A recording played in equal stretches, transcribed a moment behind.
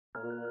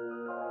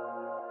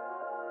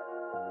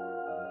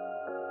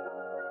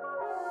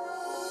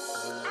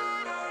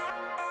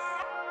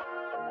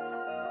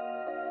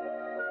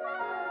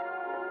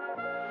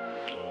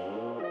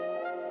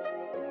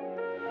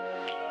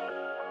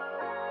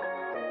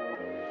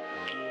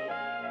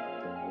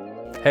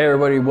Hey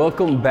everybody,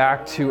 welcome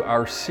back to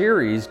our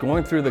series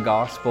going through the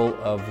Gospel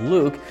of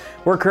Luke.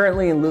 We're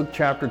currently in Luke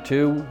chapter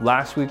 2.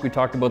 Last week we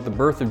talked about the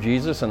birth of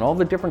Jesus and all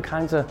the different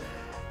kinds of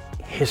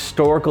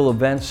historical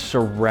events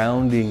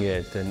surrounding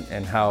it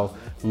and how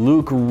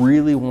Luke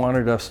really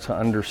wanted us to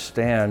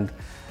understand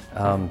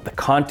the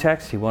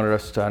context. He wanted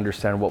us to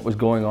understand what was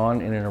going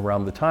on in and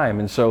around the time.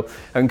 And so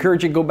I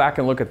encourage you to go back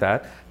and look at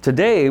that.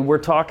 Today we're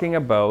talking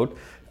about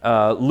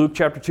Luke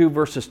chapter 2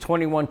 verses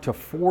 21 to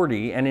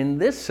 40, and in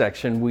this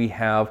section we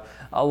have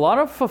a lot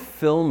of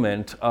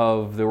fulfillment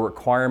of the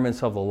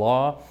requirements of the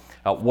law,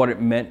 what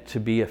it meant to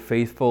be a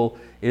faithful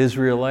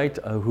Israelite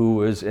who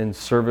was in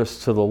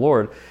service to the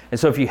Lord. And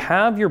so if you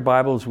have your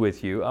Bibles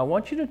with you, I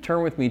want you to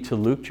turn with me to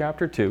Luke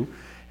chapter 2,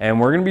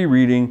 and we're going to be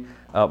reading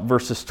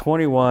verses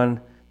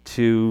 21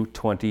 to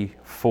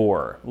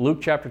 24. Luke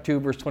chapter 2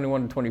 verse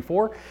 21 to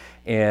 24.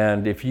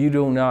 And if you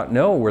do not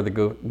know where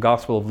the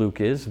Gospel of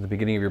Luke is at the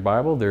beginning of your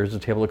Bible, there's a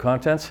table of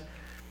contents.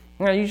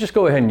 You just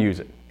go ahead and use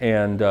it.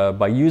 And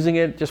by using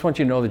it, just want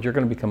you to know that you're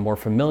going to become more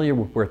familiar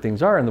with where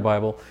things are in the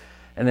Bible.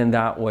 And then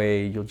that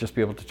way, you'll just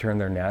be able to turn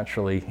there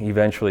naturally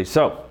eventually.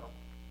 So,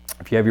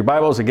 if you have your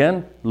Bibles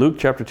again, Luke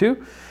chapter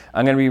 2,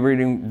 I'm going to be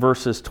reading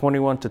verses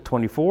 21 to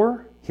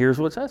 24. Here's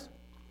what it says.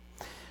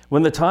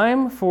 When the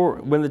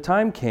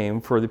time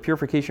came for the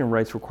purification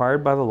rites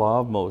required by the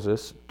law of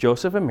Moses,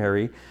 Joseph and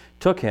Mary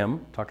took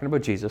him, talking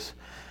about Jesus,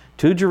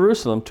 to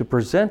Jerusalem to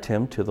present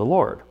him to the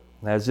Lord.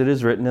 As it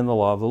is written in the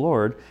law of the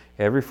Lord,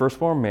 every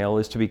firstborn male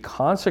is to be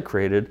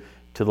consecrated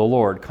to the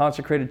Lord.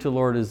 Consecrated to the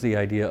Lord is the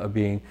idea of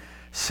being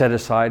set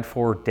aside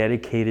for,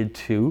 dedicated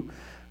to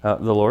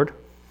the Lord,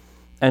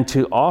 and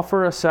to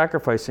offer a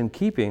sacrifice in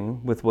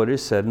keeping with what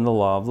is said in the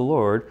law of the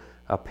Lord,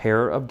 a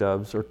pair of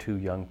doves or 2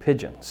 young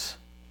pigeons.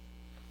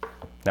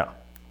 Now,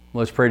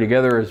 let's pray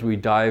together as we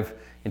dive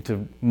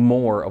into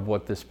more of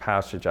what this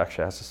passage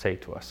actually has to say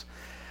to us.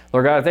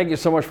 Lord God, I thank you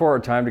so much for our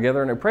time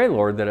together, and I pray,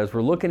 Lord, that as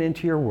we're looking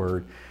into your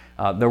word,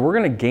 that we're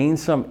going to gain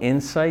some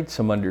insight,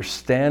 some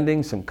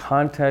understanding, some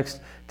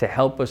context to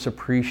help us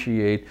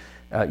appreciate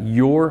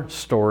your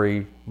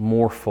story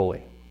more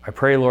fully. I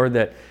pray, Lord,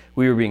 that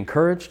we would be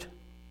encouraged.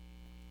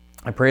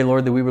 I pray,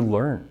 Lord, that we would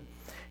learn.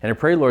 And I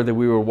pray, Lord, that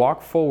we would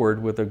walk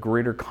forward with a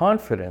greater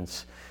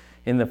confidence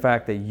in the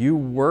fact that you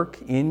work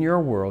in your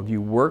world, you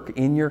work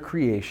in your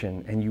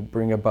creation, and you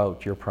bring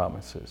about your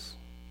promises.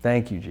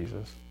 Thank you,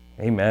 Jesus.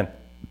 Amen.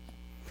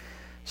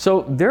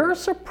 So there are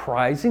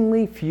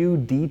surprisingly few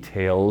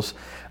details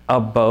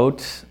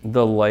about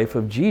the life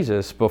of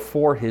Jesus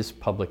before his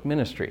public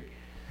ministry.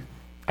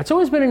 It's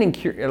always been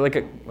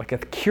like a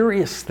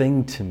curious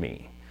thing to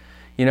me.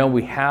 You know,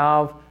 we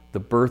have the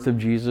birth of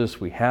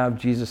Jesus, we have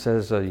Jesus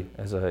as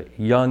a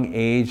young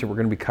age that we're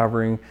going to be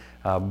covering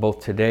both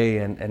today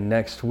and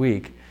next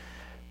week,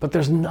 but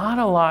there's not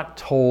a lot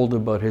told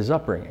about his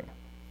upbringing.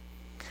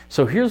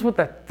 So here's what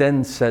that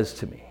then says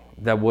to me,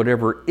 that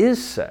whatever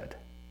is said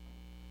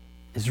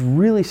is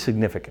really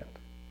significant.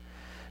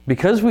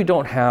 Because we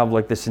don't have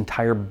like this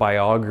entire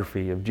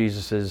biography of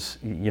Jesus's,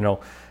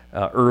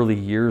 early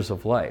years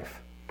of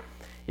life,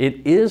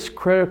 it is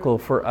critical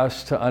for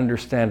us to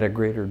understand at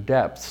greater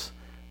depths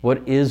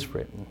what is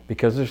written,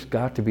 because there's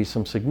got to be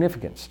some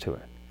significance to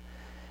it.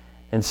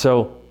 And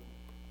so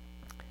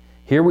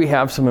here we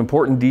have some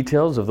important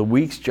details of the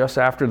weeks just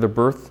after the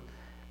birth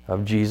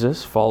of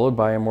Jesus, followed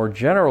by a more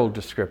general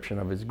description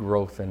of his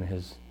growth and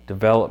his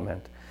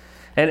development.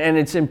 And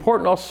it's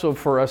important also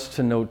for us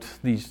to note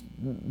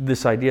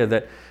this idea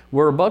that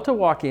we're about to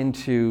walk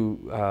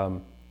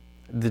into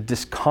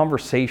this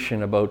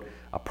conversation about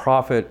a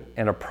prophet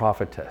and a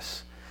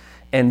prophetess.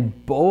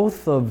 And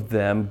both of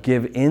them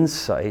give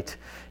insight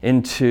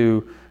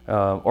into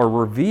or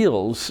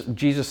reveals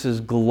Jesus'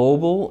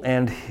 global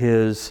and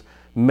his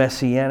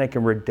messianic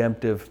and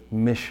redemptive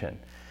mission.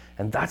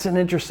 And that's an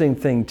interesting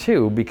thing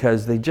too,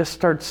 because they just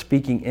start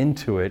speaking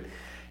into it.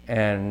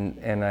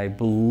 And I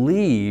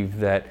believe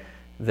that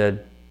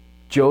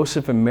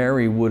Joseph and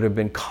Mary would have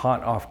been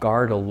caught off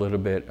guard a little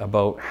bit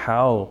about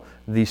how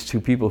these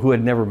two people who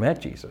had never met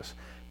Jesus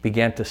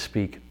began to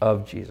speak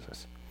of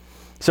Jesus.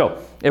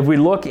 So if we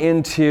look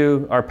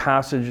into our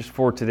passages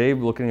for today,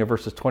 we're looking at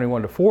verses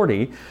 21 to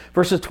 40.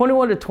 Verses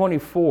 21 to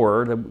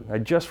 24 that I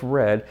just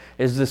read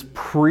is this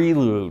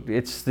prelude.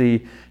 It's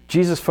the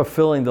Jesus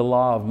fulfilling the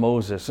law of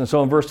Moses. And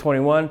so in verse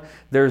 21,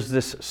 there's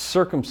this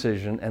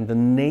circumcision and the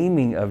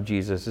naming of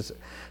Jesus. It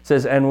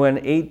says, and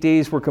when 8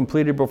 days were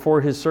completed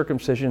before his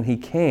circumcision, he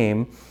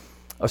came.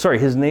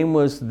 His name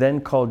was then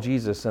called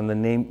Jesus, and the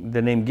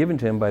name given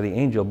to him by the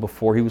angel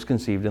before he was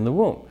conceived in the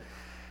womb.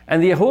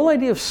 And the whole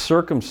idea of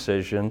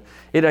circumcision,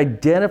 it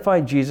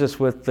identified Jesus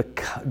with the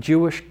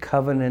Jewish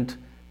covenant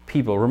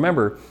people.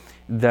 Remember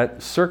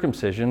that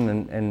circumcision,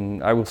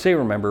 and I will say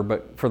remember,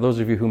 but for those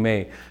of you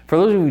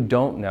who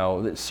don't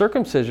know, that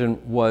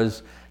circumcision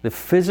was the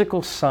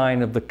physical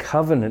sign of the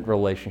covenant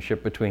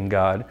relationship between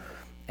God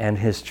and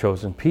his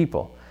chosen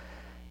people.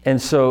 And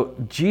so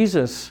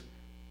Jesus,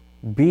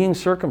 being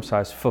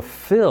circumcised,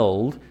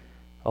 fulfilled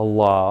a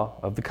law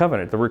of the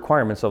covenant, the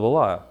requirements of the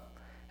law.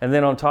 And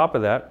then on top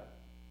of that,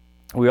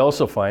 We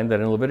also find that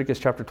in Leviticus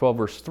chapter 12,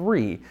 verse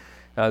 3,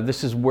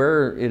 this is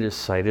where it is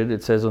cited.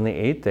 It says, on the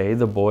 8th day,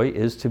 the boy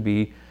is to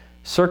be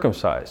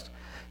circumcised.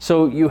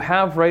 So you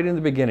have right in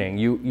the beginning,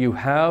 you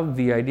have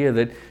the idea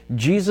that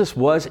Jesus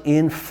was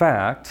in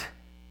fact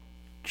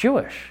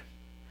Jewish.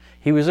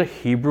 He was a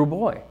Hebrew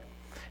boy.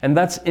 And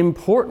that's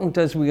important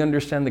as we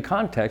understand the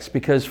context,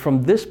 because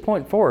from this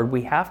point forward,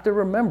 we have to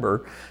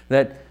remember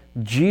that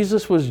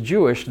Jesus was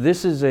Jewish.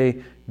 This is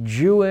a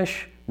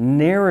Jewish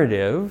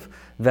narrative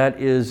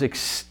that is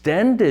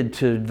extended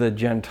to the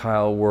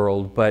Gentile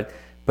world, but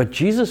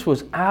Jesus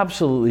was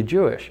absolutely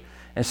Jewish.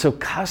 And so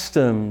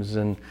customs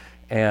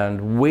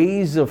and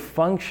ways of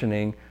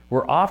functioning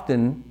were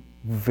often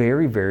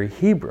very, very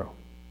Hebrew.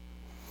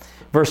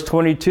 Verse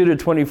 22 to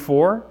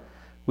 24,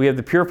 we have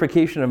the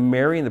purification of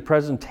Mary and the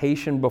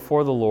presentation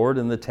before the Lord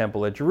in the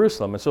temple at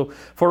Jerusalem. And so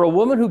for a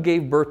woman who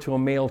gave birth to a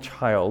male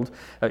child,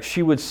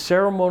 she would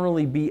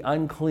ceremonially be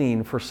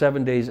unclean for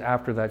 7 days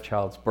after that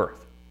child's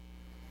birth.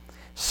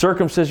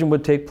 Circumcision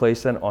would take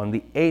place then on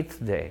the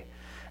 8th day.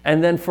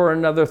 And then for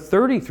another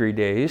 33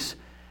 days,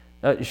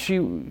 she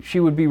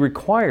would be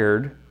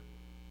required,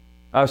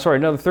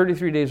 another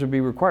 33 days would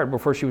be required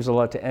before she was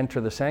allowed to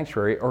enter the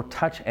sanctuary or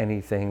touch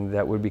anything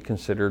that would be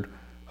considered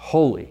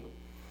holy.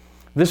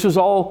 This was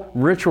all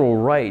ritual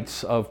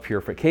rites of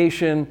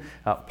purification,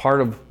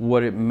 part of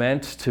what it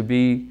meant to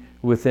be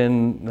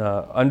within,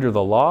 under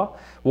the law.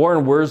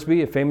 Warren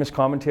Wiersbe, a famous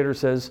commentator,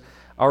 says,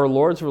 our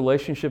Lord's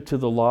relationship to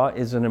the law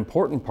is an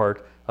important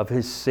part of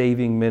his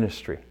saving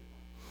ministry.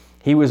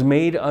 He was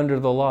made under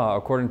the law,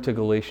 according to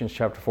Galatians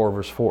chapter 4,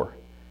 verse 4.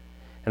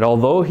 And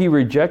although he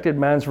rejected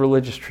man's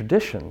religious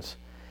traditions,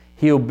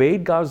 he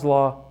obeyed God's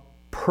law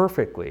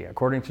perfectly,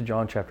 according to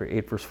John chapter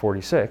 8, verse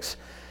 46.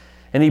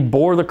 And he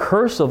bore the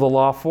curse of the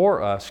law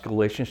for us,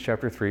 Galatians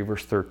chapter 3,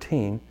 verse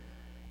 13,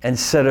 and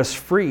set us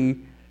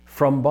free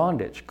from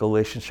bondage,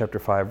 Galatians chapter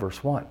 5,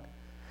 verse 1.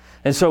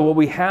 And so what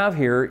we have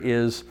here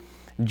is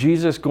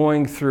Jesus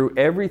going through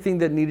everything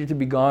that needed to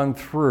be gone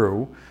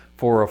through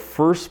for a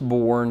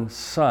firstborn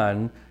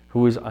son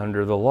who is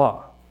under the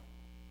law.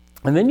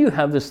 And then you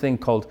have this thing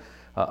called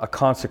a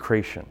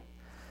consecration.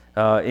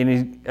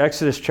 In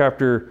Exodus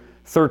chapter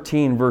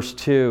 13, verse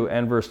 2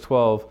 and verse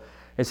 12,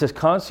 it says,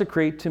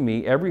 consecrate to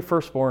me every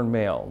firstborn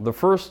male. The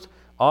first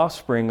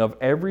offspring of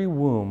every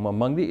womb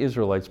among the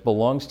Israelites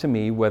belongs to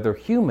me, whether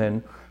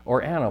human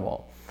or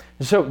animal.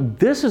 So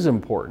this is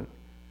important.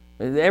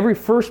 Every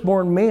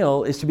firstborn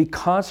male is to be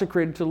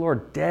consecrated to the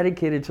Lord,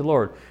 dedicated to the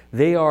Lord.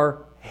 They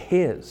are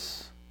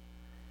his.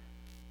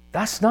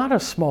 That's not a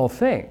small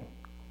thing.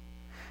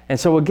 And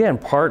so again,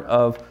 part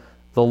of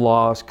the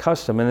law's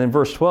custom. And in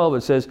verse 12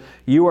 it says,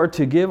 you are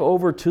to give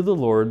over to the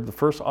Lord the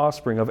first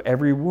offspring of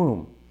every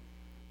womb.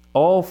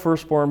 All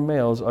firstborn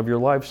males of your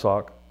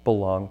livestock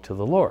belong to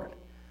the Lord.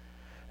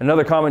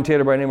 Another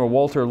commentator by the name of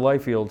Walter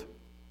Liefeld,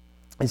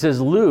 he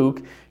says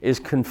Luke is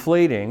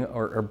conflating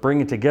or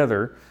bringing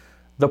together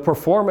the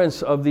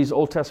performance of these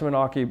Old Testament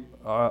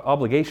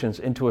obligations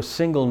into a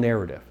single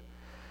narrative.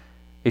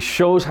 It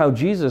shows how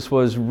Jesus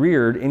was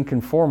reared in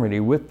conformity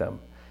with them.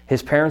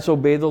 His parents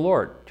obeyed the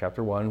Lord,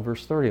 chapter 1,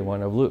 verse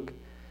 31 of Luke,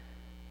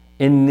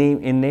 in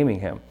naming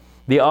him.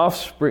 The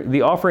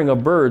offering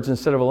of birds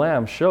instead of a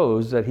lamb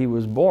shows that he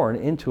was born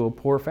into a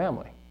poor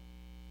family.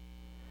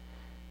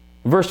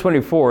 In verse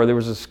 24, there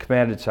was this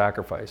commanded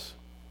sacrifice.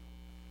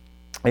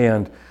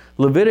 And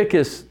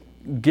Leviticus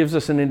gives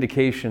us an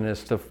indication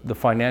as to the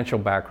financial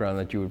background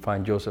that you would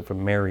find Joseph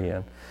and Mary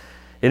in.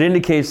 It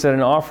indicates that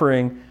an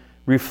offering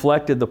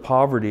reflected the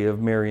poverty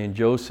of Mary and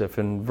Joseph.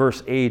 In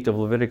verse 8 of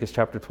Leviticus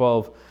chapter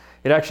 12,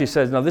 it actually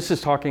says, now this is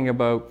talking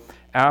about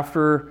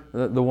after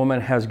the woman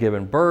has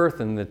given birth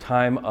and the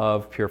time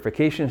of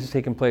purification has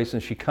taken place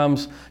and she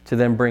comes to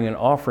then bring an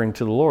offering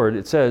to the Lord,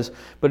 it says,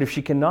 but if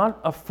she cannot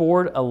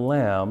afford a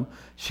lamb,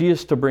 she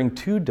is to bring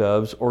 2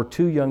 doves or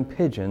 2 young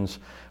pigeons,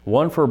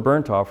 one for a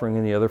burnt offering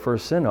and the other for a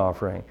sin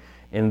offering.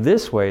 In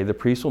this way, the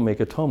priest will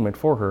make atonement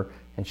for her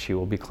and she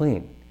will be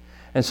clean.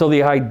 And so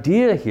the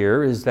idea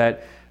here is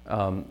that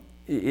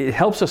it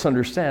helps us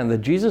understand that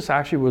Jesus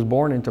actually was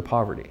born into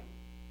poverty.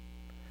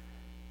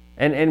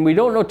 And we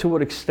don't know to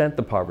what extent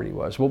the poverty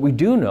was. What we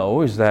do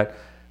know is that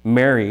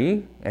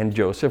Mary and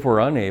Joseph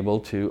were unable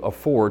to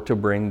afford to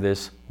bring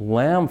this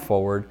lamb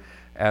forward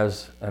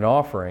as an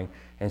offering,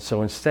 and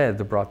so instead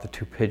they brought the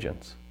 2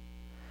 pigeons.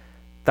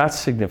 That's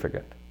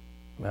significant,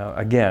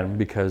 again,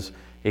 because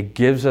it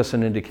gives us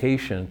an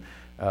indication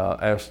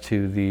as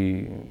to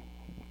the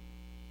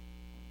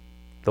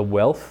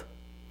wealth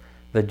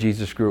that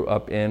Jesus grew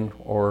up in,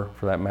 or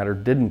for that matter,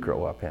 didn't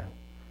grow up in.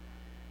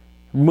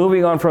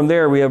 Moving on from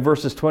there, we have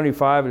verses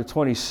 25 to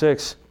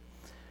 26.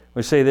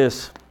 We say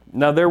this,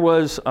 now there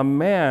was a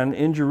man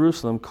in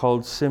Jerusalem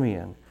called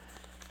Simeon,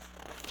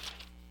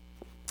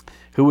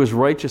 who was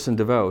righteous and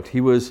devout.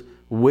 He was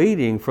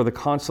waiting for the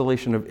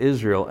consolation of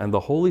Israel, and the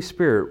Holy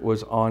Spirit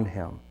was on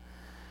him.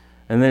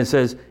 And then it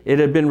says, it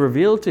had been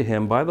revealed to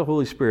him by the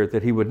Holy Spirit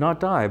that he would not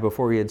die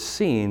before he had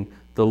seen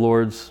the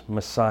Lord's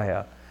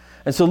Messiah.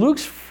 And so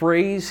Luke's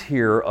phrase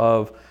here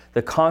of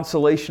the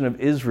consolation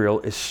of Israel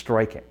is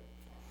striking.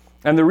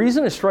 And the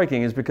reason it's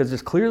striking is because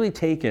it's clearly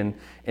taken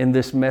in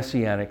this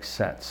messianic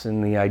sense,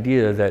 in the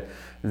idea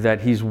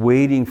that he's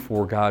waiting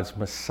for God's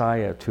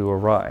Messiah to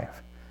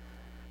arrive.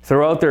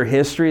 Throughout their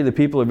history, the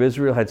people of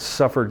Israel had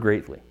suffered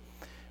greatly,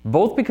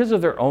 both because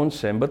of their own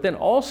sin, but then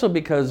also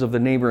because of the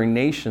neighboring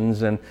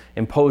nations and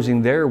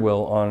imposing their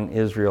will on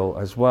Israel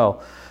as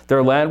well.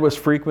 Their land was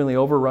frequently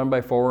overrun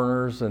by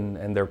foreigners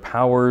and their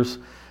powers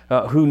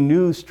who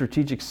knew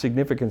strategic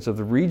significance of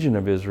the region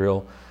of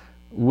Israel,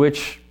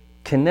 which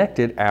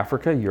connected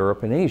Africa,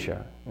 Europe, and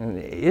Asia. And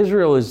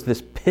Israel is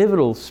this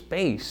pivotal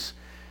space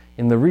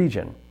in the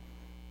region.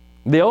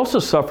 They also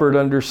suffered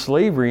under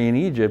slavery in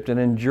Egypt and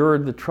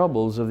endured the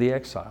troubles of the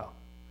exile.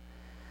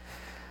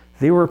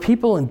 They were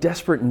people in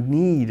desperate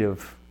need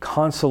of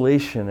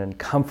consolation and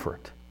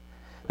comfort,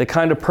 the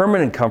kind of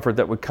permanent comfort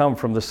that would come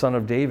from the Son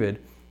of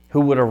David,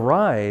 who would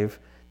arrive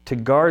to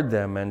guard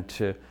them and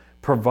to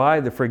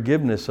provide the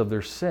forgiveness of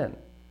their sin.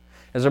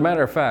 As a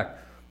matter of fact,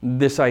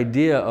 this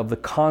idea of the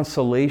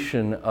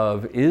consolation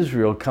of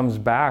Israel comes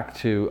back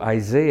to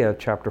Isaiah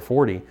chapter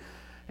 40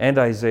 and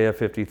Isaiah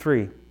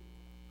 53.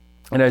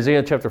 In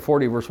Isaiah chapter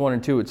 40, verse 1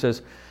 and 2, it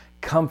says,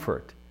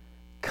 "Comfort,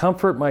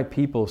 comfort my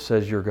people,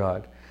 says your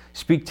God.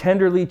 Speak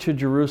tenderly to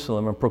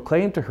Jerusalem and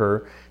proclaim to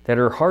her that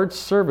her hard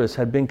service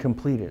had been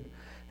completed,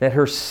 that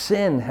her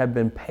sin had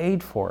been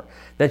paid for,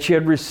 that she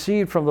had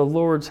received from the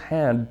Lord's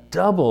hand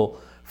double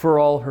for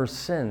all her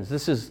sins."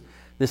 This is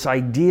this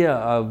idea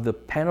of the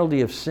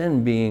penalty of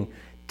sin being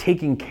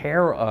taken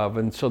care of.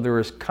 And so there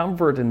is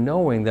comfort in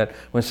knowing that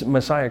when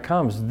Messiah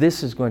comes,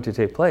 this is going to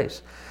take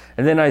place.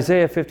 And then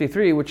Isaiah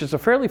 53, which is a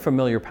fairly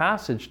familiar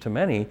passage to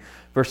many,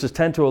 verses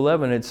 10 to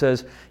 11, it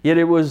says, "Yet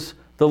it was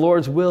the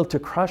Lord's will to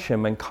crush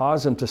him and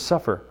cause him to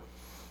suffer.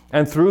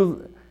 And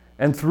through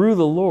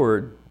the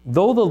Lord,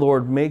 though the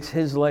Lord makes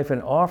his life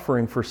an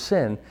offering for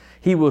sin,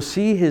 he will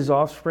see his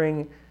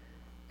offspring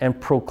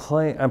and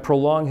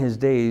prolong his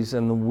days,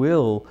 and the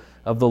will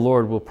of the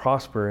Lord will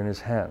prosper in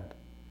his hand.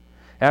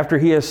 After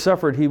he has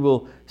suffered, he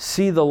will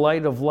see the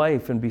light of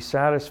life and be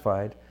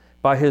satisfied.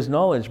 By his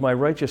knowledge, my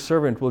righteous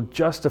servant will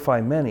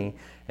justify many,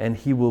 and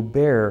he will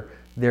bear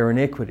their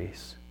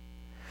iniquities."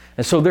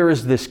 And so there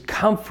is this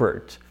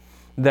comfort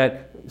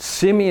that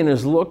Simeon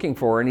is looking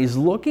for, and he's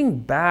looking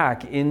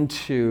back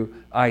into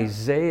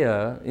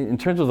Isaiah in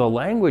terms of the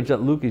language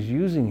that Luke is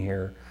using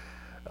here,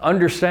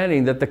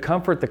 understanding that the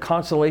comfort, the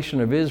consolation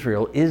of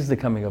Israel is the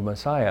coming of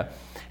Messiah.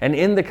 And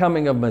in the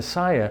coming of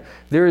Messiah,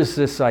 there is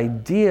this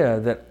idea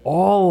that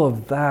all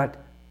of that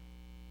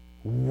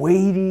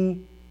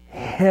weighty,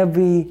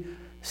 heavy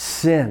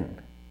sin,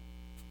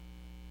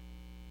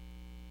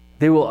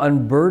 they will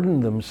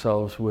unburden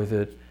themselves with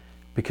it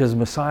because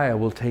Messiah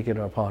will take it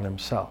upon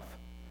himself.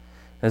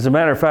 As a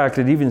matter of fact,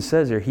 it even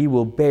says here, he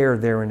will bear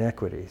their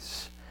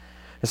iniquities.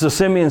 And so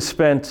Simeon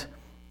spent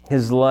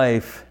his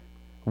life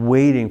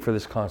waiting for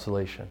this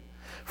consolation,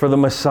 for the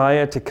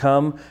Messiah to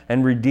come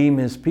and redeem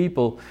his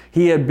people.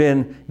 He had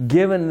been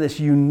given this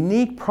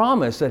unique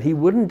promise that he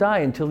wouldn't die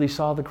until he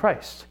saw the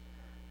Christ,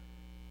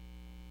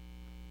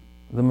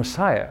 the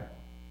Messiah,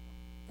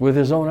 with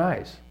his own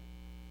eyes.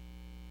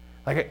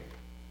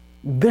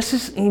 This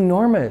is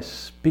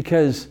enormous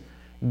because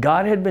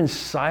God had been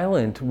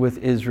silent with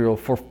Israel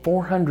for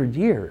 400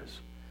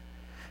 years.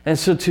 And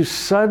so to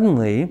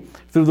suddenly,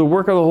 through the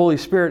work of the Holy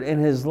Spirit in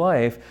his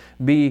life,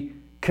 be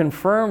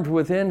confirmed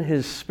within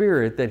his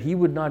spirit that he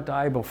would not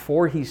die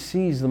before he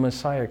sees the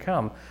Messiah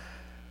come.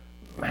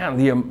 Man,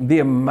 the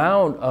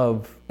amount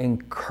of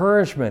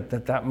encouragement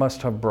that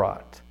must have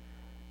brought.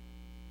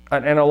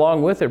 And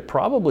along with it,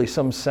 probably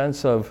some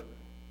sense of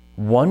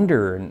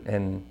wonder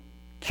and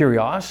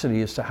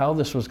curiosity as to how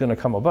this was going to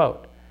come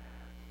about.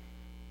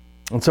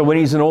 And so when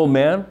he's an old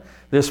man,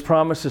 this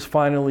promise is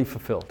finally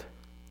fulfilled.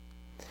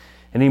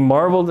 And he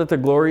marveled at the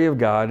glory of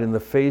God in the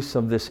face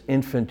of this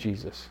infant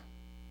Jesus.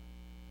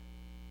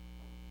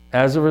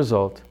 As a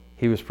result,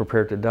 he was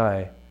prepared to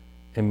die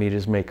and meet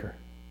his Maker.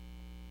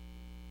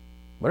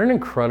 What an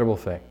incredible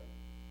thing.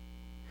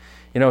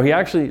 You know, he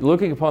actually,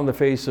 looking upon the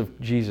face of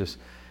Jesus,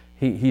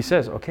 he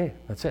says, okay,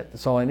 that's it.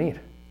 That's all I need.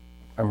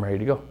 I'm ready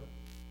to go.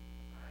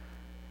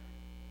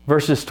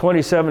 Verses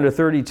 27 to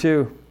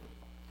 32,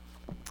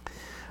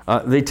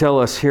 they tell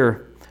us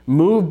here,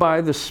 moved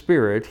by the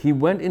Spirit, he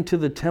went into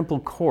the temple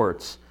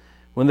courts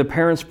when the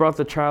parents brought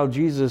the child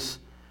Jesus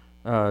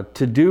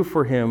to do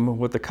for him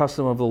what the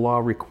custom of the law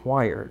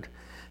required.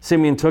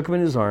 Simeon took him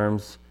in his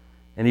arms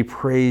and he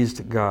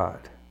praised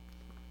God.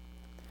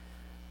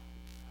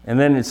 And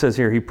then it says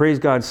here, he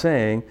praised God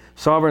saying,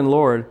 "Sovereign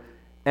Lord,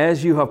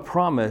 as you have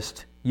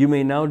promised, you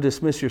may now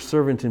dismiss your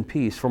servant in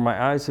peace, for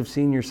my eyes have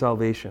seen your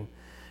salvation,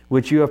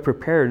 which you have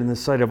prepared in the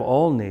sight of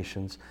all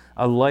nations,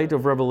 a light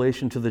of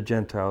revelation to the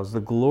Gentiles, the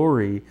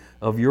glory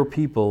of your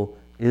people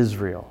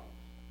Israel."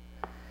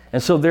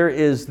 And so there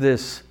is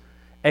this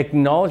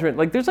acknowledgement,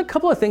 like there's a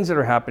couple of things that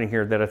are happening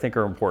here that I think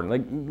are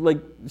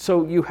important.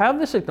 So you have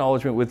this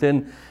acknowledgement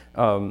within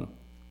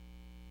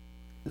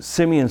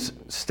Simeon's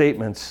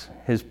statements,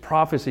 his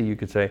prophecy, you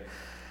could say,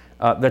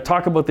 that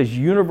talk about this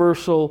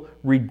universal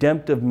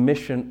redemptive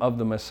mission of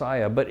the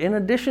Messiah. But in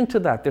addition to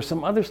that, there's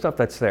some other stuff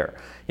that's there.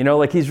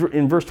 Like he's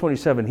in verse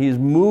 27, he is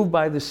moved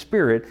by the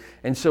Spirit,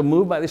 and so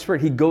moved by the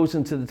Spirit, he goes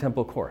into the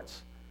temple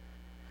courts.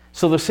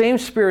 So the same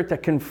Spirit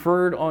that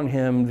conferred on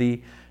him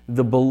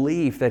the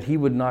belief that he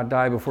would not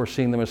die before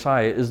seeing the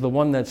Messiah is the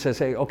one that says,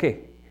 hey, okay,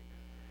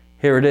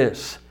 here it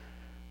is.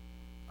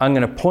 I'm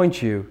going to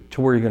point you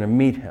to where you're going to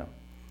meet him.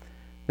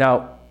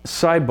 Now,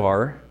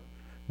 sidebar,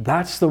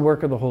 that's the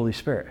work of the Holy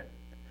Spirit.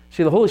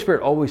 See, the Holy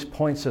Spirit always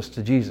points us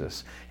to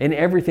Jesus in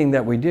everything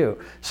that we do.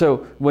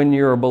 So when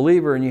you're a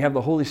believer and you have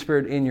the Holy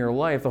Spirit in your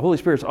life, the Holy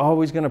Spirit's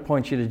always going to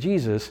point you to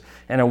Jesus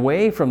and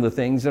away from the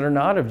things that are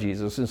not of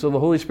Jesus. And so the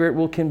Holy Spirit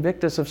will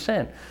convict us of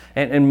sin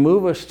and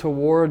move us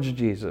towards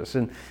Jesus,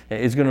 and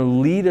is going to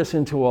lead us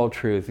into all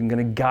truth and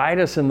going to guide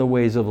us in the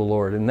ways of the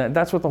Lord. And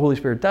that's what the Holy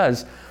Spirit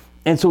does.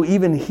 And so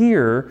even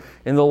here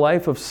in the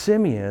life of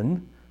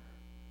Simeon,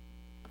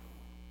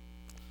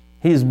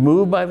 he is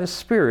moved by the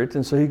Spirit,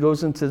 and so he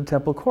goes into the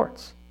temple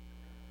courts.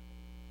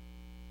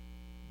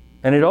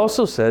 And it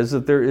also says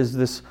that there is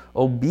this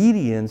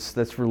obedience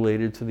that's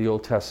related to the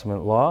Old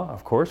Testament law,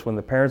 of course, when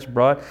the parents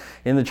brought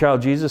in the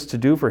child Jesus to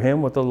do for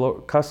him what the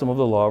custom of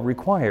the law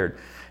required.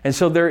 And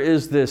so there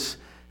is this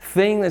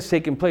thing that's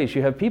taking place.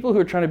 You have people who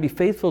are trying to be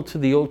faithful to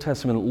the Old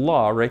Testament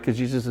law, right? Because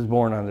Jesus is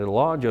born under the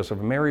law. Joseph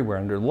and Mary were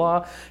under the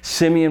law.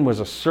 Simeon was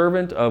a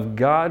servant of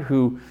God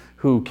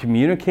who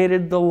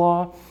communicated the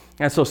law.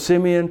 And so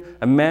Simeon,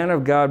 a man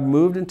of God,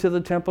 moved into the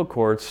temple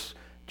courts.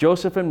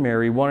 Joseph and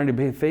Mary, wanting to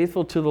be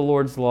faithful to the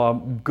Lord's law,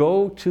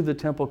 go to the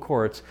temple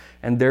courts,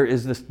 and there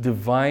is this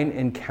divine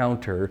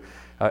encounter,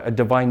 a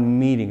divine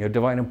meeting, a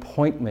divine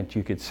appointment,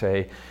 you could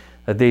say,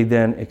 that they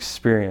then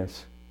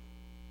experience.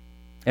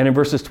 And in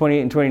verses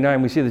 28 and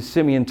 29, we see that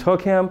Simeon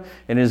took him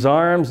in his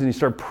arms, and he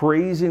started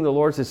praising the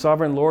Lord, said,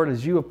 "Sovereign Lord,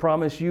 as you have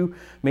promised, you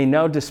may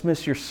now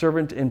dismiss your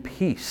servant in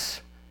peace."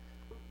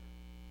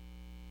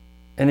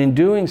 And in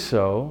doing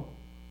so,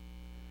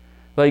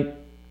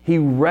 he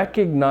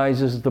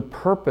recognizes the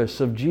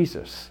purpose of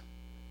Jesus.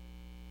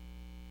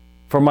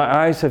 "For my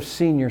eyes have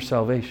seen your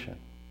salvation."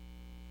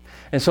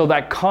 And so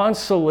that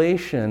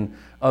consolation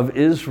of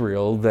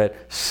Israel that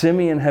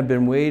Simeon had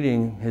been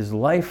waiting his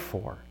life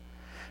for,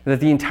 that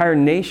the entire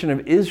nation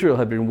of Israel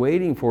had been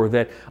waiting for,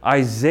 that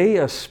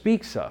Isaiah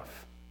speaks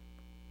of,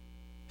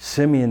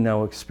 Simeon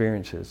now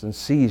experiences and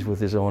sees with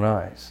his own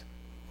eyes.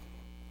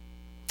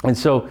 And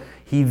so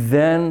he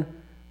then,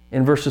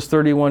 in verses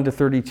 31 to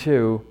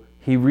 32,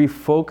 he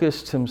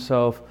refocused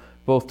himself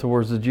both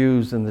towards the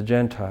Jews and the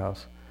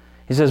Gentiles.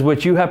 He says,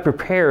 "Which you have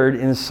prepared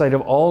in the sight of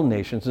all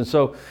nations." And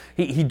so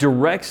he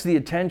directs the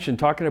attention,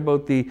 talking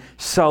about the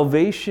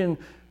salvation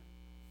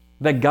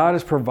that God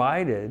has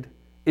provided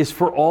is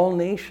for all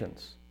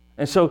nations.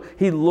 And so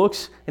he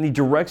looks and he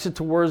directs it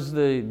towards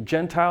the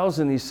Gentiles,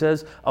 and he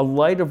says, a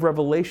light of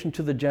revelation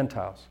to the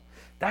Gentiles.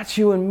 That's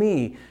you and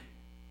me.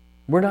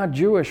 We're not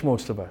Jewish,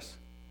 most of us.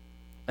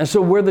 And so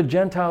we're the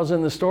Gentiles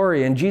in the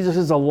story, and Jesus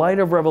is a light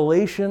of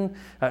revelation,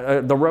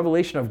 the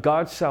revelation of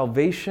God's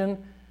salvation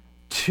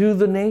to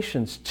the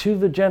nations, to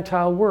the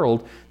Gentile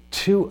world,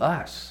 to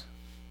us.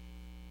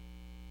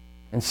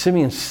 And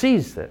Simeon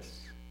sees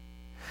this.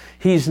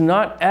 He's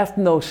not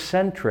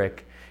ethnocentric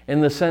in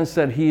the sense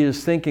that he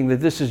is thinking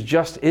that this is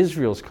just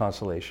Israel's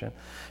consolation,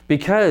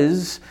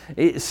 because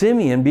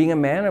Simeon, being a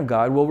man of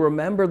God, will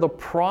remember the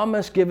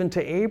promise given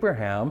to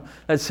Abraham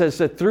that says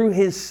that through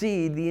his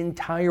seed the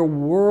entire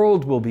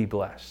world will be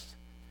blessed.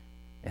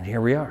 And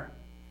here we are,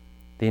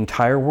 the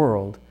entire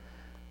world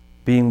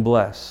being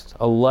blessed,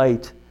 a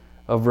light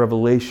of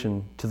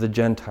revelation to the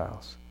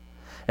Gentiles.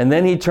 And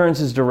then he turns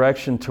his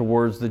direction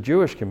towards the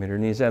Jewish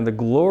communities and the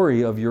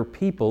glory of your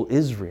people,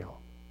 Israel.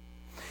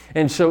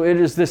 And so it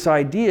is this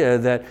idea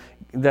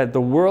that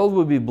the world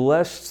will be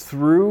blessed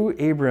through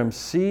Abraham's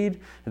seed,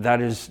 that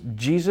is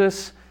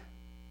Jesus,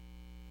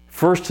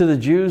 first to the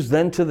Jews,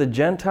 then to the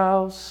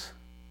Gentiles.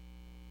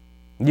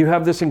 You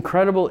have this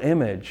incredible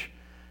image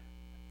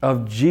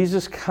of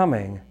Jesus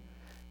coming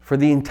for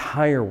the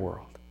entire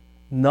world,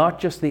 not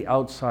just the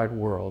outside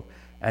world,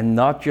 and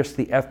not just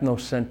the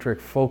ethnocentric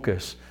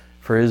focus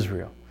for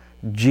Israel.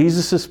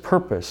 Jesus'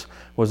 purpose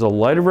was a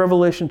light of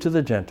revelation to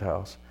the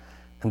Gentiles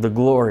and the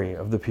glory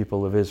of the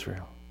people of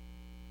Israel.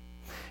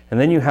 And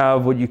then you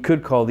have what you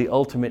could call the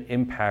ultimate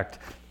impact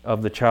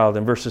of the child.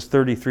 In verses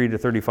 33 to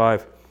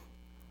 35,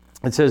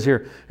 it says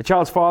here, "The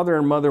child's father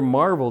and mother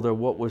marveled at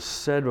what was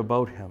said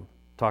about him,"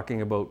 talking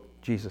about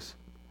Jesus.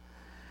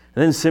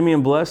 "And then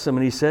Simeon blessed him,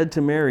 and he said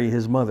to Mary,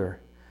 his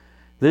mother,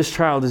 'This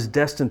child is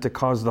destined to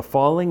cause the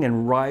falling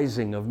and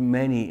rising of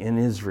many in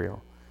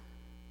Israel,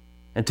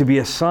 and to be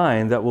a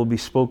sign that will be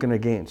spoken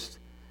against,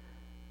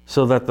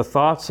 so that the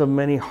thoughts of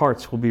many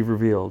hearts will be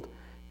revealed,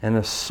 and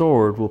a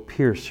sword will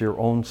pierce your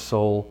own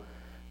soul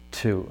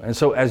too.'" And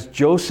so as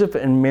Joseph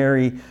and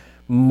Mary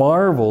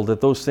marveled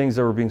at those things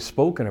that were being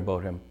spoken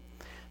about him,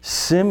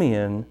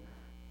 Simeon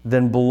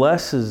then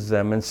blesses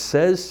them and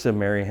says to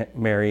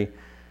Mary,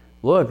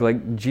 look,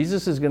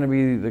 Jesus is going to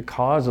be the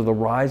cause of the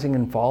rising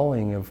and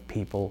falling of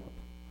people.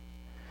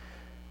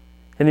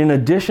 And in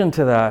addition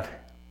to that,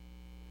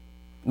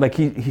 like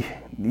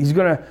he's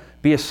going to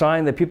be a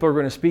sign that people are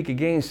going to speak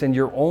against, and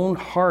your own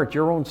heart,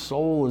 your own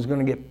soul is going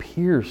to get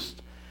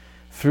pierced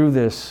through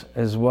this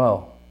as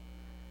well.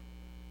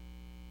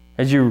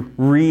 As you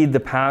read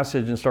the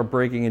passage and start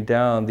breaking it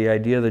down, the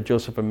idea that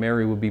Joseph and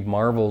Mary would be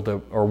marveled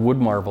or would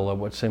marvel at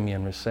what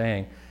Simeon was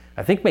saying,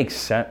 I think makes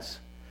sense.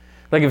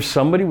 Like if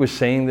somebody was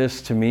saying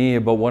this to me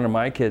about one of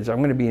my kids, I'm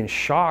going to be in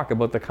shock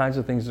about the kinds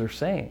of things they're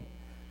saying.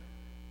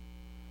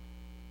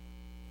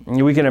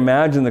 And we can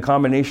imagine the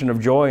combination of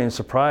joy and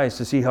surprise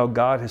to see how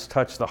God has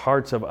touched the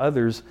hearts of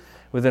others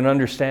with an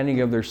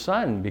understanding of their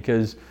son,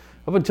 because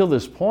up until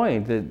this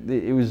point,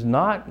 it was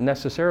not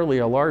necessarily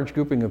a large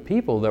grouping of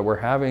people that were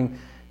having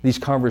these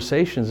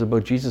conversations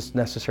about Jesus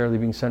necessarily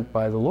being sent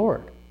by the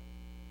Lord.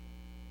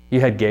 You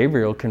had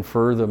Gabriel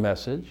confer the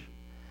message.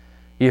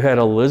 You had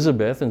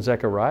Elizabeth and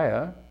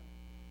Zechariah.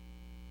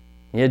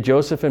 You had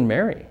Joseph and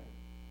Mary.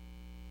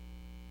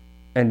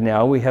 And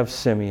now we have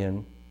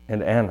Simeon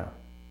and Anna.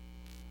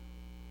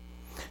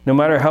 No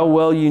matter how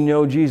well you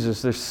know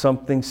Jesus, there's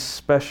something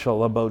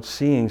special about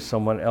seeing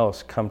someone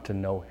else come to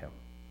know him.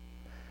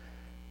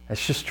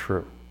 That's just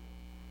true.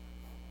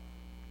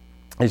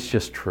 It's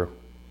just true.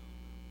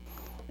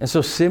 And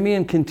so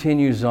Simeon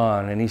continues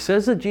on, and he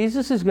says that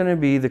Jesus is going to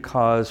be the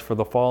cause for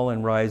the fall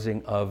and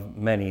rising of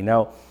many.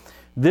 Now,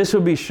 this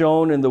will be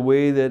shown in the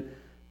way that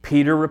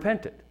Peter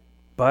repented,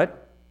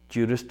 but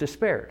Judas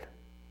despaired.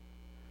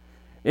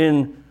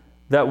 In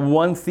that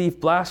one thief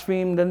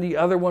blasphemed, and the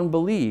other one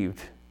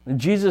believed. And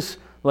Jesus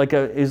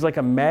is like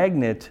a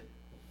magnet.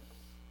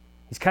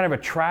 He's kind of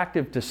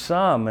attractive to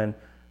some, and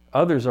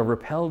others are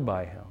repelled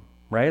by him,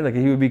 right? Like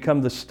he would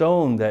become the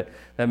stone that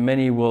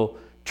many will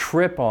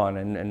trip on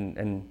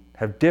and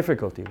have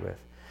difficulty with.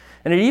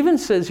 And it even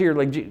says here,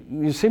 like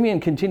Simeon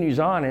continues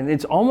on, and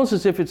it's almost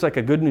as if it's like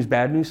a good news,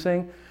 bad news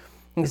thing.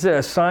 It's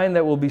a sign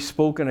that will be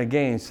spoken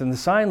against. And the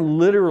sign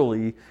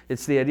literally,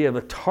 it's the idea of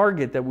a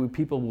target that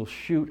people will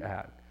shoot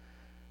at.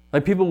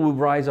 Like people will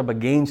rise up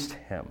against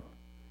him.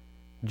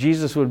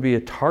 Jesus would be a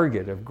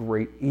target of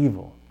great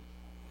evil.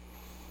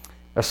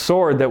 A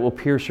sword that will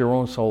pierce your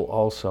own soul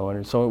also.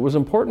 And so it was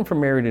important for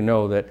Mary to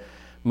know that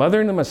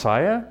mothering the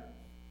Messiah,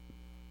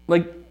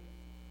 like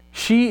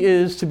she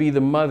is to be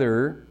the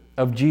mother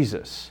of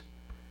Jesus.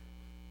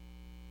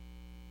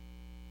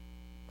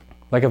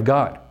 Like of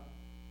God.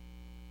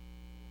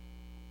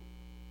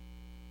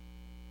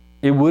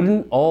 It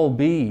wouldn't all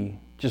be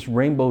just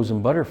rainbows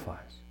and butterflies.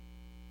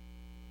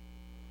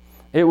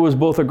 It was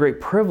both a great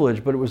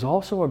privilege, but it was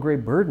also a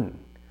great burden.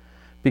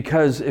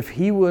 Because if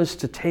he was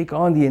to take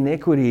on the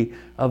iniquity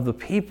of the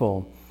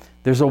people,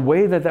 there's a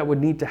way that would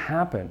need to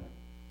happen.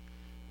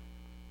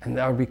 And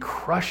that would be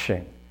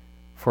crushing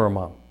for a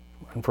mom,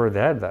 and for a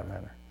dad, that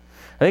matter.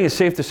 I think it's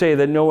safe to say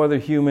that no other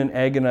human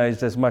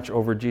agonized as much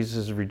over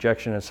Jesus'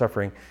 rejection and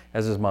suffering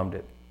as his mom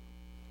did.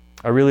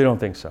 I really don't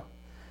think so.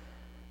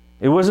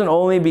 It wasn't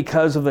only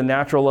because of the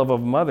natural love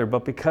of a mother,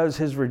 but because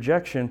his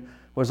rejection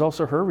was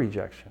also her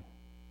rejection,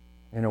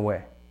 in a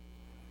way.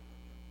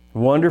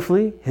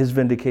 Wonderfully, his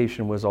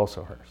vindication was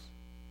also hers.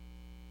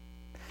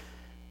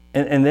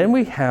 And then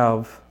we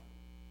have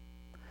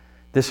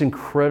this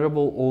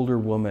incredible older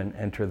woman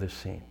enter the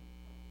scene.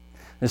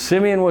 And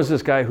Simeon was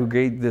this guy who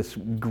gave this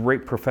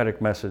great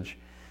prophetic message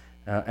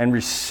and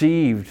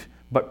received,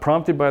 but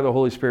prompted by the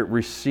Holy Spirit,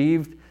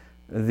 received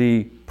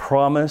the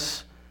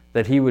promise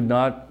that he would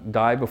not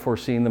die before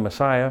seeing the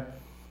Messiah.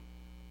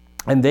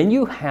 And then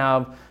you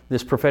have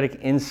this prophetic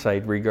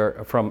insight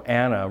from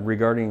Anna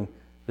regarding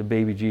the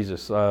baby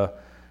Jesus.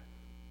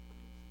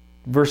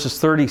 Verses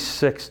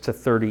 36 to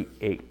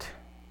 38.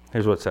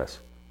 Here's what it says.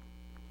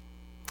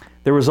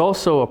 There was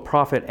also a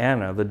prophet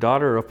Anna, the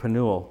daughter of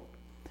Penuel,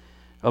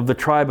 of the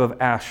tribe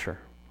of Asher.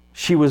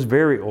 She was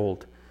very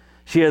old.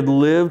 She had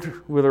lived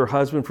with her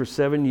husband for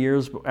 7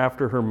 years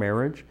after her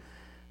marriage,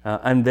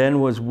 and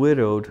then was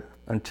widowed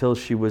until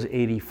she was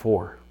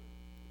 84.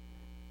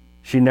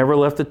 She never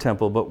left the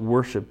temple, but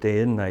worshiped day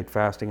and night,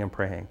 fasting and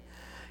praying.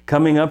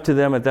 Coming up to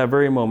them at that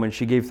very moment,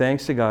 she gave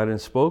thanks to God and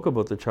spoke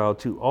about the child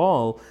to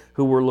all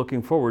who were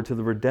looking forward to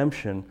the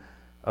redemption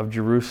of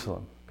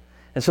Jerusalem.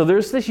 And so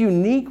there's this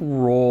unique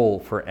role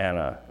for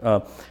Anna.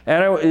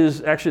 Anna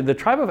is actually, the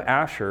tribe of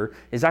Asher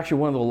is actually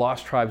one of the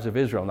lost tribes of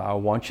Israel. Now I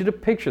want you to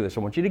picture this, I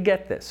want you to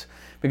get this,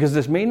 because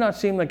this may not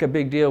seem like a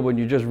big deal when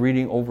you're just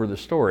reading over the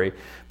story.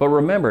 But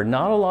remember,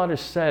 not a lot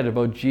is said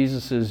about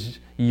Jesus'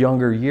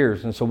 younger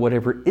years, and so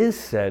whatever is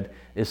said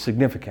is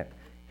significant.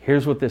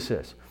 Here's what this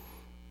is.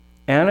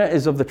 Anna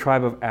is of the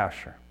tribe of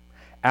Asher.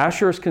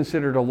 Asher is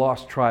considered a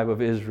lost tribe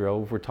of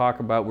Israel. If we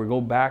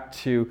go back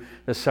to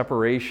the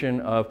separation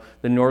of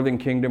the northern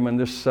kingdom and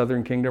the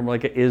southern kingdom,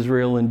 like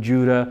Israel and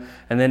Judah,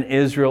 and then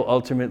Israel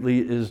ultimately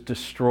is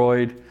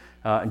destroyed.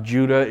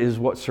 Judah is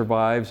what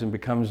survives and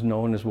becomes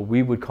known as what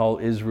we would call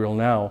Israel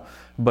now.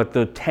 But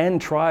the 10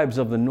 tribes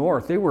of the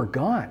north, they were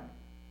gone.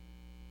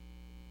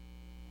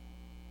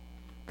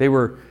 They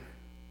were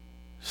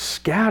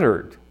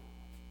scattered.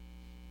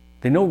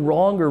 They no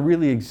longer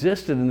really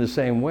existed in the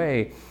same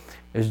way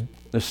as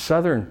the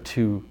southern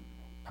two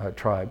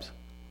tribes.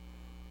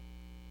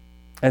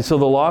 And so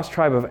the lost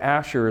tribe of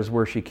Asher is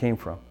where she came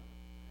from.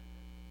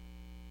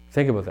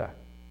 Think about that.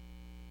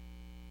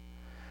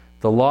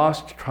 The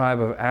lost tribe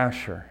of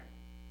Asher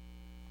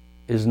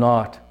is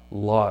not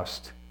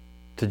lost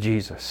to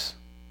Jesus.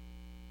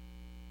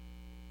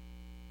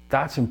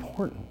 That's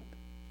important.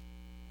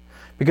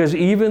 Because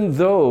even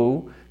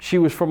though she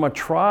was from a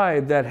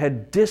tribe that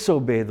had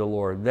disobeyed the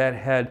Lord, that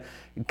had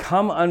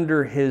come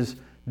under his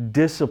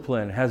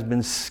discipline, has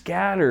been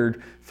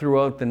scattered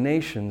throughout the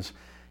nations,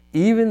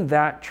 even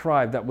that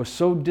tribe that was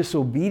so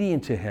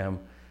disobedient to him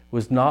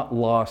was not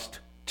lost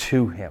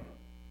to him.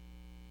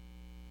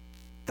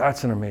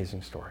 That's an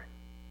amazing story.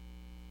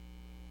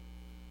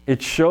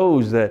 It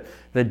shows that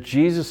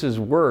Jesus'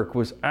 work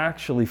was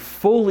actually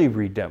fully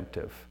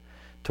redemptive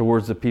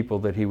towards the people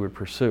that he would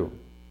pursue.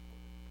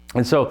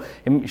 And so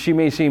she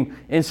may seem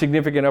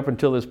insignificant up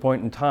until this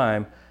point in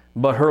time,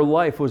 but her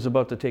life was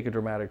about to take a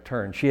dramatic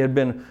turn. She had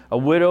been a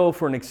widow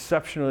for an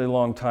exceptionally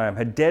long time,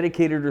 had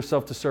dedicated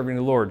herself to serving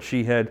the Lord.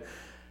 She had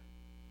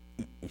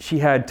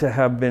to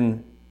have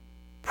been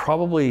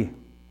probably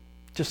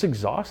just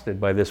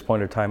exhausted by this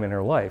point of time in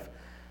her life.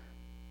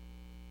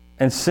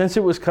 And since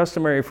it was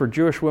customary for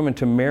Jewish women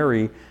to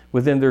marry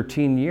within their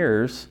teen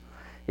years,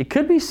 it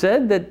could be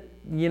said that,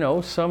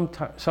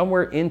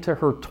 somewhere into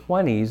her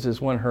 20s is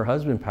when her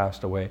husband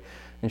passed away,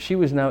 and she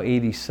was now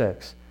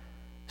 86.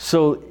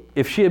 So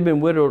if she had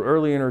been widowed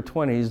early in her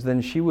 20s,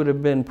 then she would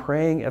have been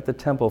praying at the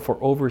temple for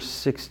over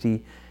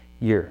 60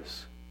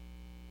 years.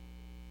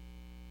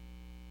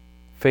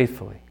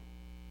 Faithfully.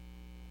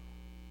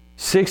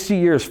 60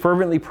 years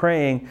fervently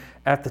praying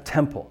at the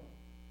temple.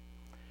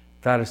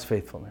 That is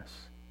faithfulness.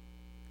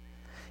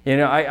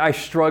 I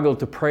struggled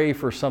to pray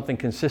for something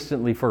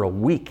consistently for a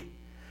week.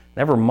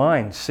 Never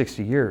mind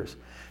 60 years.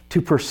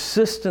 To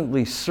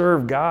persistently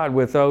serve God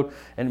without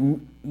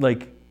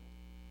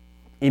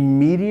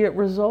immediate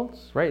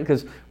results, right?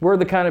 Because we're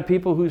the kind of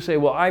people who say,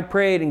 well, I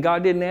prayed and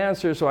God didn't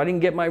answer, so I didn't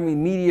get my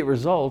immediate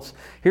results.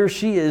 Here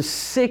she is,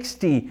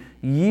 60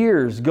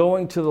 years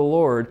going to the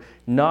Lord,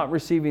 not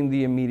receiving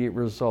the immediate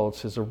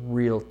results is a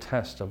real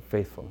test of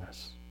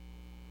faithfulness.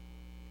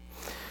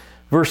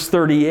 Verse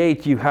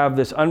 38, you have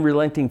this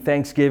unrelenting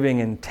thanksgiving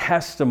and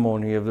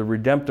testimony of the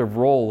redemptive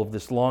role of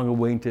this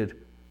long-awaited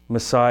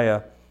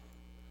Messiah.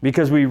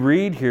 Because we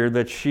read here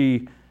that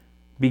she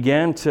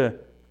began to,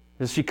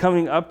 as she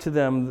coming up to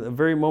them, the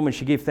very moment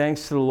she gave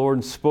thanks to the Lord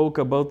and spoke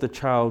about the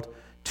child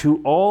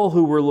to all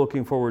who were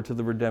looking forward to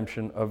the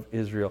redemption of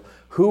Israel.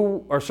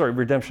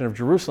 Redemption of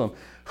Jerusalem.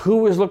 Who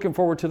was looking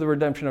forward to the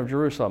redemption of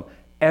Jerusalem?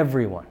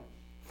 Everyone.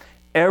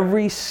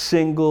 Every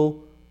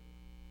single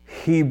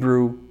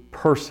Hebrew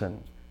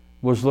person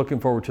was looking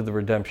forward to the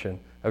redemption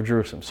of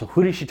Jerusalem. So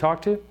who did she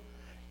talk to?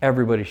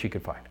 Everybody she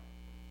could find.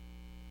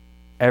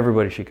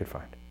 Everybody she could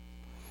find.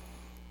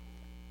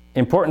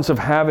 Importance of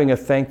having a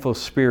thankful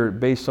spirit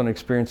based on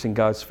experiencing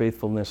God's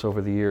faithfulness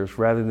over the years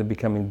rather than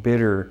becoming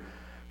bitter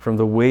from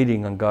the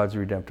waiting on God's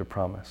redemptive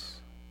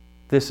promise.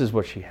 This is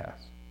what she has.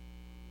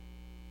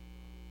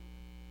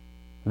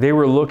 They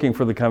were looking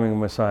for the coming of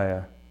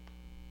Messiah.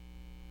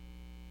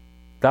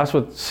 That's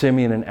what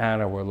Simeon and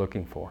Anna were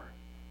looking for.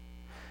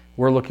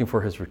 We're looking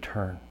for his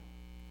return.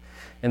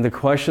 And the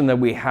question that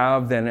we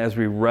have then as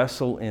we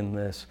wrestle in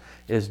this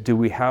is, do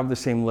we have the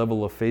same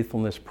level of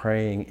faithfulness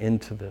praying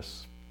into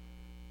this?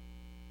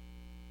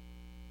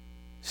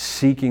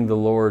 Seeking the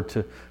Lord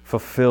to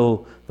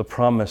fulfill the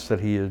promise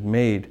that he had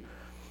made.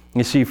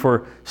 You see,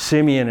 for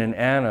Simeon and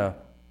Anna,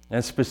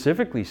 and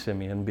specifically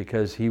Simeon,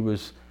 because he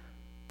was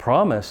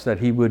promised that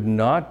he would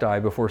not die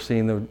before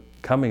seeing the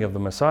coming of the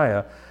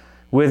Messiah,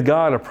 with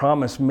God, a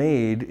promise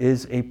made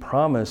is a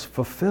promise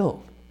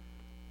fulfilled.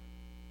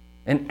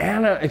 And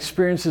Anna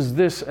experiences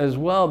this as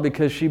well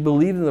because she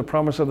believed in the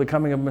promise of the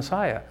coming of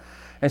Messiah.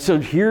 And so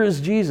here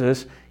is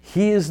Jesus.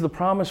 He is the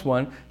promised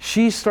one.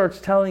 She starts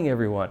telling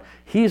everyone.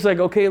 He's like,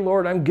 okay,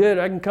 Lord, I'm good.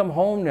 I can come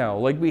home now.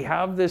 We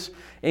have this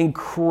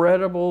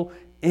incredible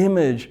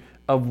image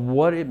of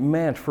what it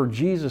meant for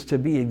Jesus to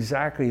be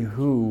exactly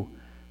who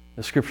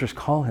the scriptures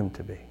call him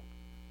to be.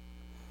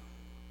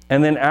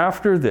 And then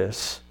after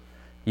this,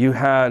 you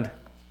had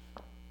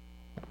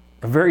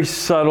a very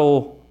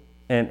subtle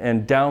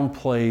and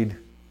downplayed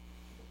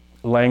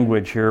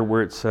language here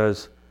where it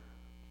says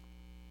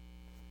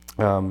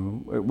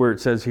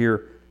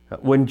here,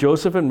 when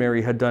Joseph and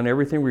Mary had done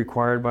everything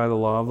required by the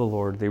law of the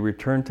Lord, they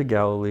returned to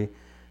Galilee,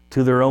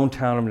 to their own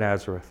town of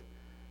Nazareth.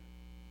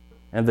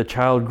 And the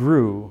child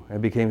grew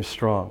and became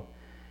strong.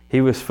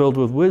 He was filled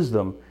with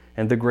wisdom,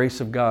 and the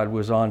grace of God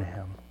was on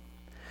him.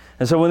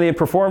 And so when they had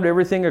performed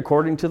everything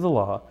according to the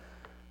law,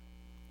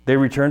 they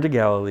returned to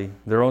Galilee,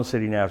 their own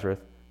city,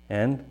 Nazareth,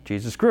 and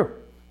Jesus grew.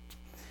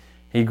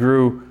 He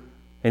grew,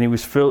 and he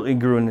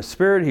grew in the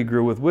Spirit, he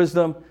grew with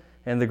wisdom,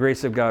 and the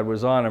grace of God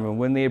was on him. And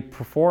when they had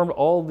performed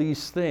all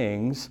these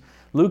things,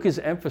 Luke is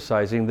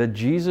emphasizing that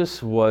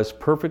Jesus was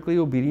perfectly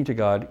obedient to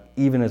God,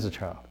 even as a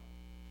child.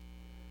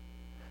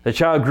 The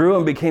child grew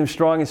and became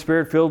strong in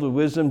spirit, filled with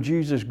wisdom.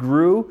 Jesus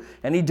grew,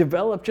 and he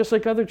developed just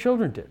like other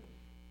children did.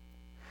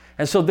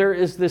 And so there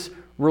is this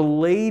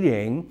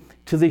relating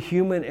to the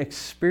human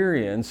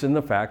experience in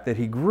the fact that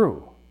he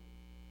grew.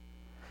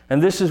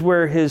 And this is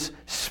where his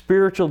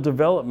spiritual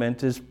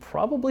development is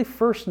probably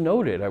first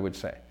noted, I would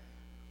say.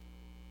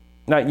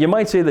 Now, you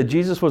might say that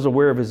Jesus was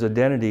aware of his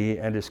identity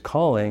and his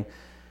calling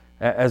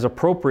as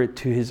appropriate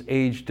to his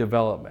age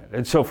development.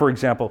 And so, for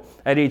example,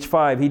 at age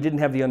 5, he didn't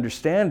have the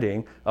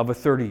understanding of a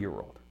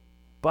 30-year-old.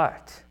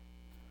 But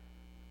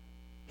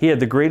he had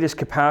the greatest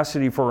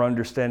capacity for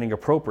understanding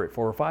appropriate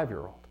for a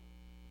 5-year-old.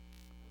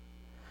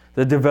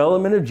 The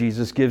development of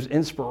Jesus gives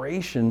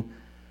inspiration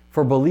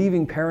for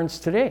believing parents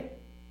today.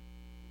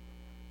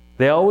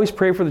 They always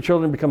pray for the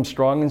children to become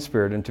strong in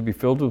spirit and to be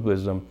filled with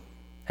wisdom,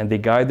 and they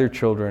guide their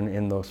children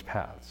in those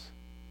paths.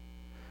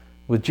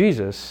 With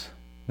Jesus,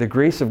 the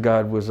grace of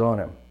God was on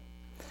him.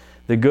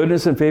 The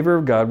goodness and favor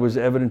of God was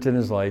evident in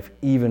his life,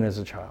 even as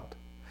a child.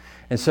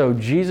 And so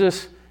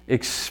Jesus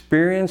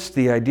experienced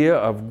the idea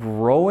of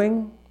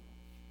growing.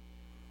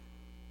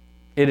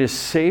 It is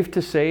safe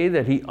to say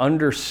that he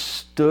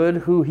understood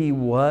who he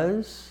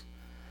was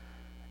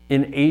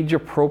in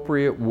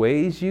age-appropriate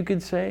ways, you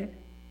could say.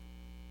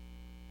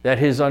 That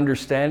his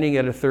understanding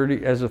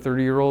as a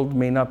 30-year-old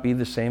may not be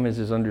the same as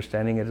his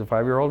understanding as a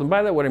 5-year-old. And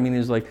by that, what I mean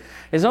is, like,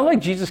 it's not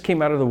like Jesus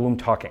came out of the womb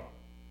talking.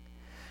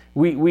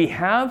 We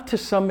have, to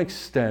some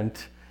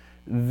extent,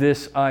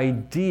 this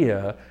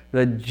idea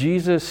that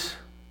Jesus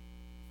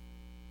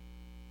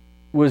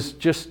was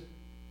just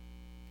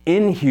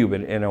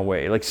inhuman in a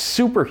way, like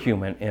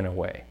superhuman in a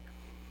way.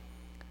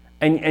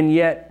 And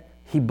yet,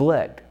 he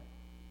bled.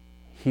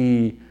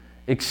 He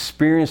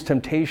experienced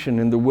temptation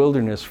in the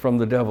wilderness from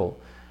the devil.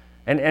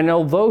 And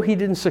although he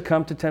didn't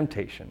succumb to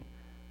temptation,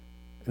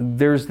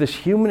 there's this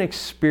human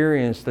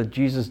experience that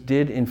Jesus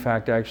did, in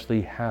fact,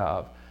 actually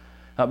have.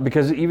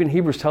 Because even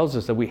Hebrews tells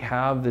us that we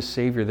have this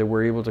Savior that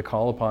we're able to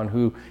call upon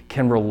who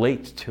can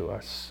relate to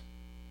us.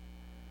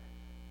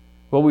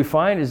 What we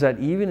find is that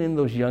even in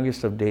those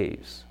youngest of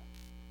days,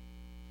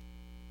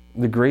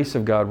 the grace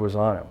of God was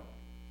on him.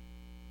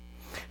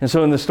 And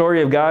so in the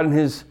story of God and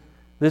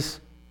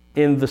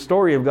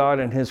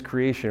his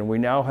creation, we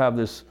now have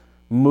this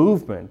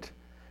movement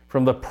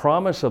from the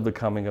promise of the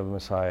coming of the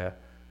Messiah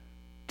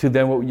to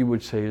then what you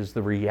would say is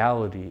the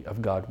reality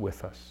of God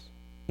with us.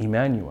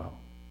 Emmanuel,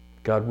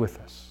 God with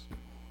us.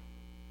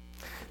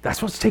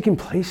 That's what's taking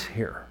place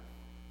here.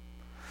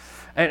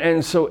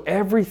 And so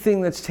everything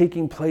that's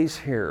taking place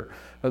here,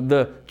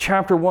 the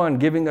chapter 1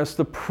 giving us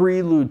the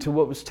prelude to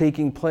what was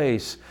taking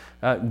place,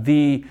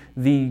 the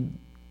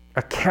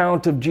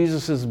account of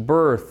Jesus'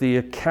 birth, the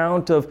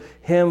account of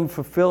him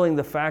fulfilling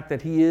the fact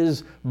that he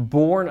is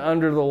born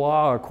under the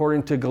law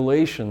according to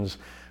Galatians,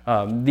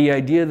 the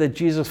idea that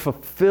Jesus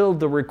fulfilled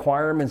the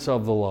requirements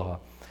of the law.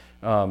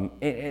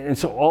 And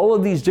so all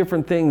of these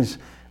different things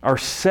are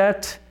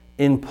set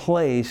in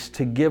place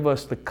to give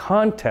us the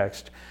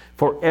context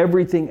for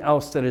everything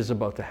else that is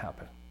about to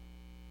happen.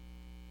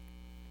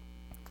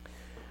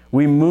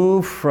 We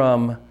move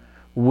from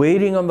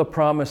waiting on the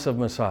promise of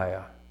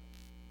Messiah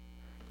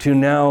to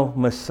now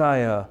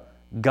Messiah,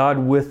 God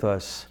with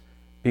us,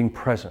 being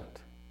present.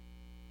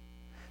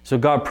 So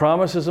God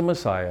promises a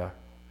Messiah.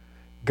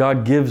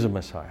 God gives a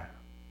Messiah.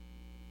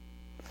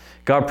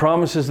 God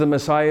promises the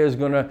Messiah is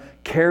going to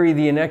carry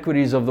the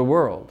inequities of the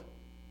world.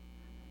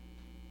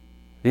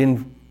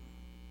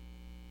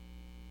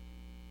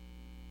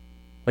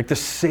 Like the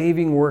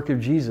saving work of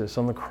Jesus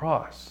on the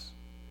cross,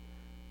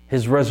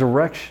 his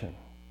resurrection,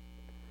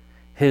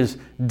 his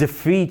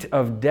defeat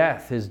of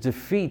death, his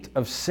defeat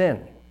of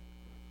sin.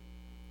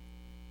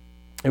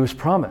 It was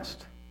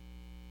promised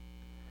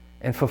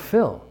and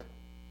fulfilled.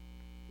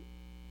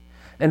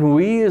 And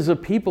we as a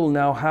people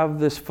now have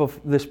this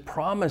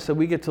promise that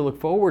we get to look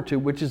forward to,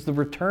 which is the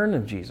return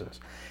of Jesus.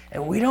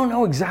 And we don't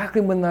know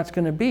exactly when that's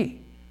going to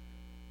be.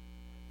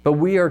 But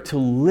we are to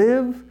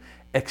live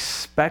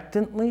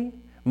expectantly,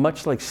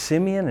 much like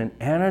Simeon and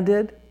Anna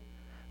did.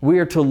 We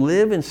are to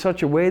live in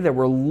such a way that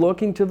we're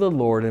looking to the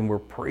Lord and we're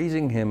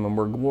praising him and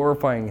we're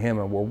glorifying him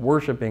and we're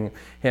worshiping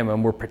him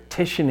and we're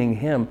petitioning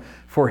him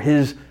for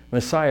his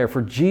Messiah,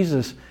 for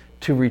Jesus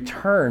to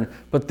return.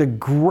 But the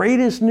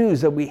greatest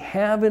news that we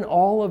have in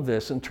all of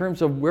this, in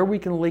terms of where we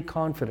can lay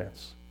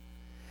confidence,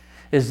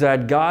 is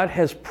that God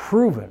has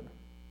proven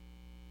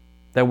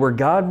that where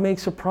God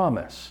makes a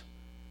promise,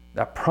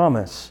 that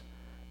promise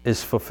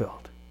is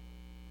fulfilled.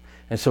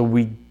 And so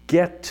we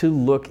get to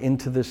look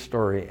into this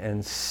story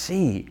and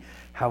see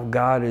how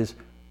God is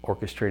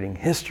orchestrating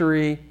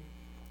history,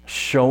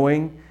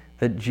 showing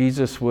that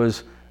Jesus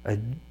was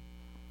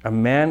a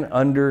man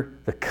under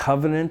the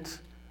covenant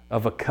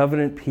of a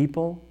covenant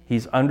people.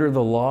 He's under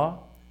the law.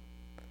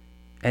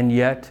 And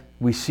yet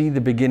we see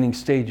the beginning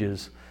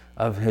stages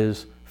of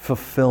his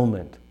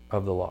fulfillment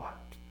of the law.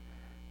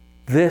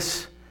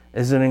 This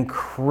is an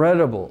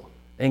incredible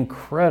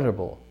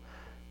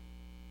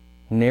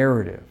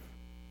narrative,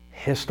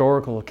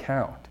 historical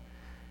account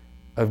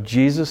of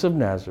Jesus of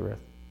Nazareth,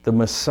 the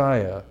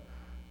Messiah,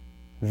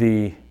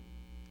 the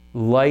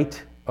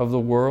light of the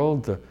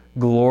world, the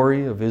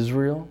glory of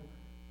Israel,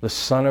 the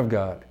Son of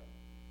God,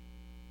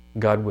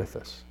 God with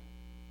us.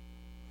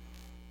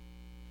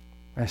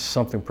 That's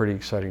something pretty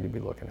exciting to be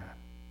looking at.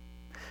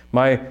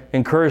 My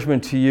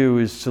encouragement to you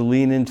is to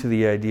lean into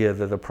the idea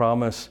that the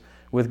promise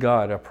with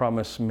God, a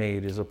promise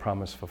made, is a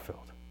promise fulfilled.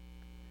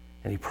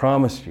 And He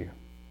promised you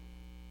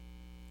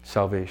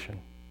salvation.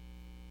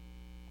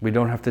 We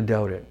don't have to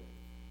doubt it.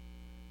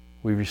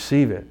 We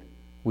receive it,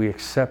 we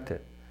accept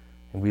it,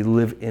 and we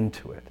live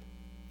into it.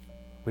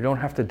 We don't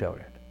have to doubt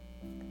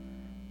it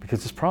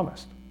because it's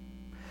promised.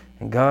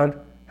 And God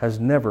has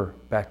never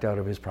backed out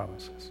of His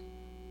promises.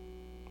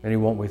 And He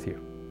won't with you.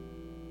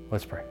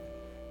 Let's pray.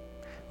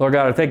 Lord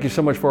God, I thank you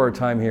so much for our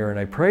time here, and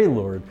I pray,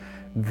 Lord,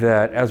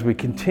 that as we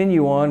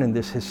continue on in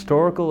this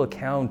historical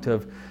account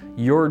of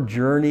your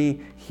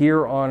journey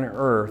here on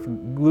earth,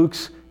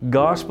 Luke's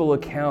gospel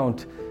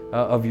account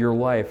of your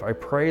life, I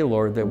pray,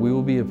 Lord, that we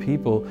will be a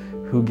people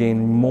who gain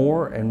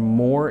more and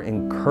more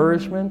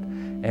encouragement,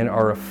 and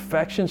our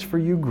affections for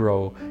you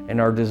grow, and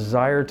our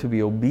desire to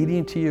be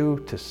obedient to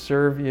you, to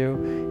serve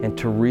you, and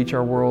to reach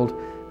our world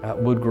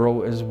would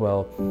grow as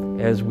well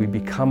as we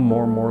become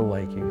more and more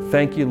like you.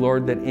 Thank you,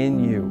 Lord, that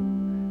in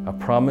you a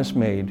promise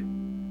made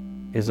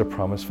is a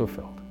promise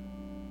fulfilled.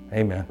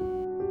 Amen.